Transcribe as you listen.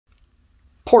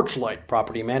Porchlight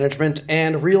Property Management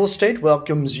and Real Estate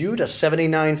welcomes you to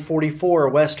 7944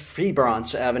 West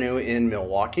Fiebrantz Avenue in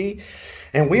Milwaukee.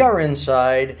 And we are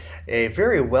inside a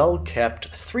very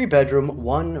well-kept 3-bedroom,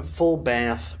 1 full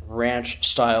bath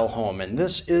ranch-style home. And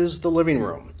this is the living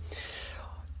room.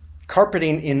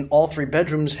 Carpeting in all 3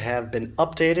 bedrooms have been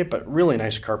updated, but really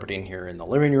nice carpeting here in the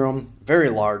living room. Very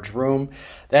large room.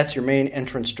 That's your main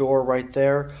entrance door right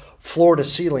there.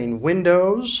 Floor-to-ceiling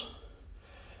windows.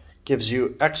 Gives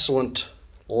you excellent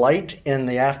light in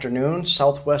the afternoon,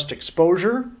 southwest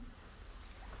exposure.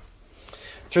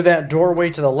 Through that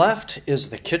doorway to the left is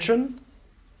the kitchen.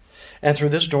 And through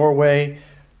this doorway,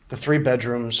 the 3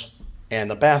 bedrooms and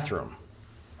the bathroom.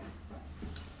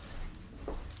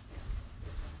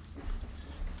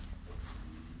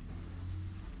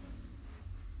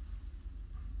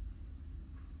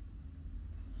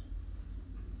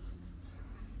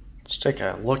 Let's take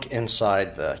a look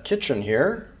inside the kitchen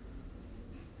here.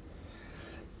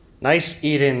 Nice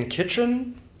eat-in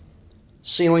kitchen,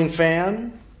 ceiling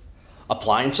fan,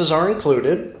 appliances are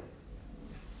included.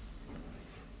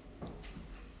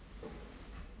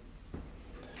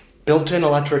 Built-in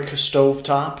electric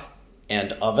stovetop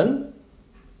and oven.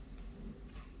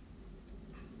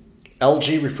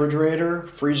 LG refrigerator,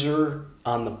 freezer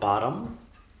on the bottom.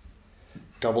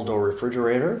 Double door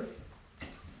refrigerator.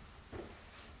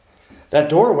 That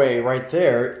doorway right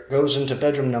there goes into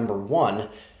bedroom number 1.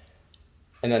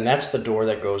 And then that's the door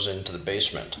that goes into the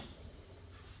basement.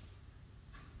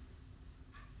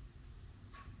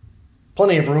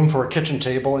 Plenty of room for a kitchen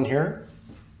table in here.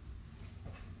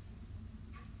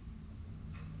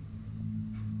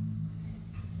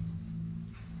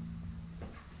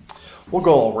 We'll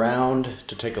go around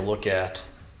to take a look at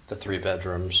the 3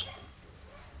 bedrooms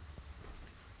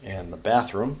and the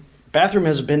bathroom. Bathroom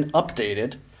has been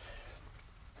updated.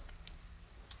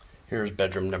 Here's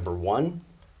bedroom number 1.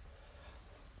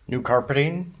 New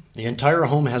carpeting. The entire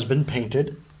home has been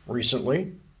painted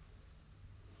recently.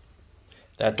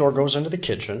 That door goes into the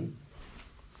kitchen.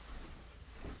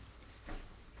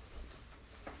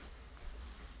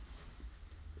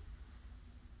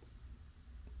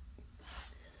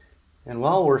 And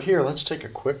while we're here, let's take a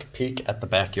quick peek at the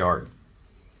backyard.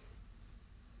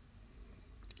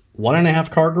 1.5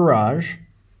 car garage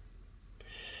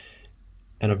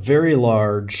and a very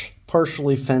large,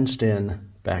 partially fenced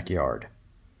in backyard.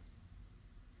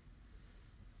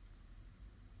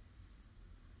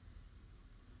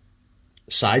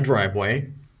 Side driveway.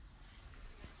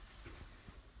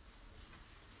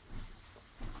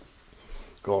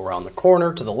 Go around the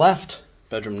corner to the left.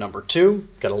 Bedroom number 2.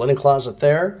 Got a linen closet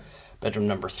there. Bedroom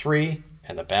number 3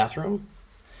 and the bathroom.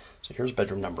 So here's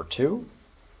bedroom number 2.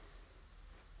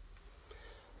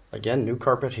 Again, new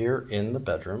carpet here in the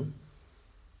bedroom.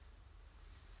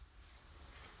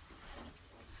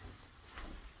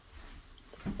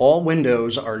 All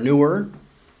windows are newer.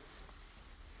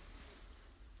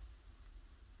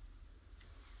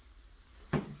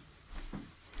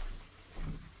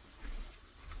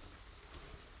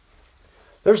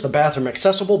 There's the bathroom.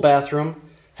 Accessible bathroom.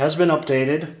 Has been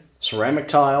updated. Ceramic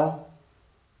tile.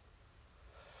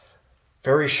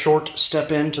 Very short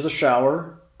step into the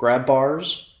shower. Grab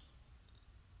bars.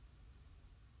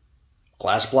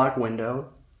 Glass block window.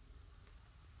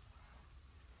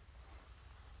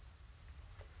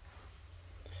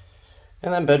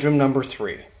 And then bedroom number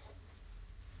 3.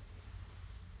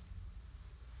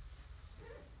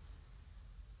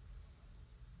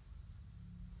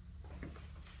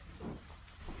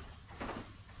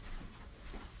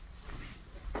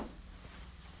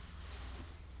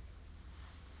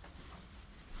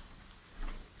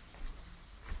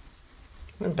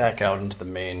 And back out into the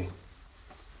main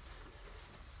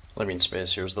living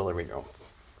space. Here's the living room.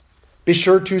 Be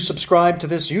sure to subscribe to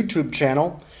this YouTube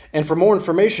channel, and for more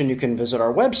information you can visit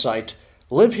our website,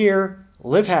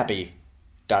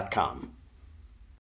 liveherelivehappy.com.